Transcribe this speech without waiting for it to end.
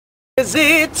Is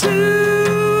it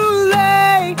too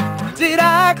late? Did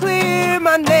I clear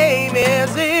my name?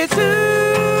 Is it too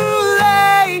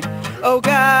late? Oh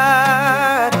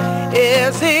God,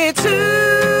 is it too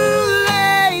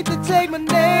late to take my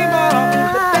name off the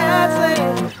bad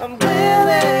slate? I'm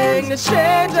willing to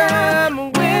change,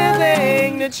 I'm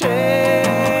willing to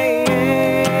change.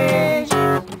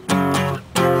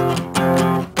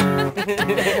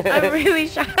 I'm really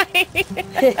shy.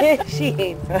 She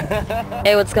hates.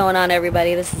 Hey, what's going on,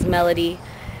 everybody? This is Melody.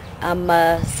 I'm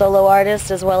a solo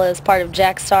artist as well as part of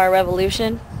Jack Star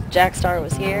Revolution. Jack Star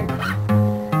was here. My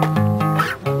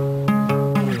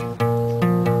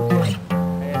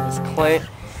name is Clint,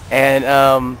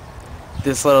 and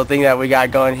this little thing that we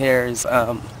got going here is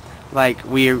like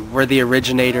we're the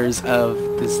originators of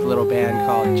this little band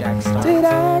called Jack Star. Did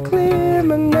I clear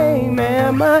my name?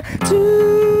 Am I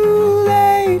too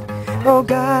late? Oh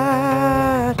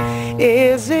God,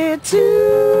 is it too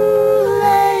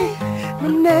late? My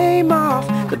name off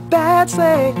the bad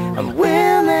slate. I'm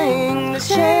willing to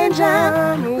change,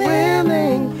 I'm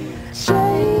willing to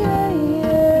change.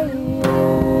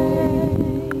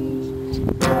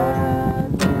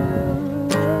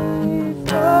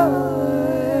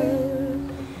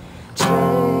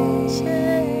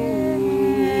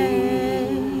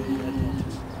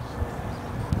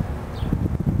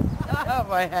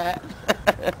 My hat.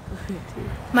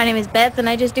 My name is Beth, and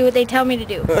I just do what they tell me to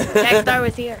do. Jack Star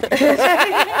was here. To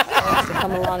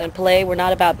come along and play. We're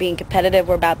not about being competitive,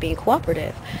 we're about being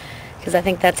cooperative. Because I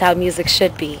think that's how music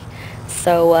should be.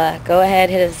 So go ahead,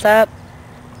 hit us up.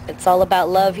 It's all about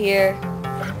love here.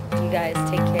 You guys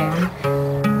take care.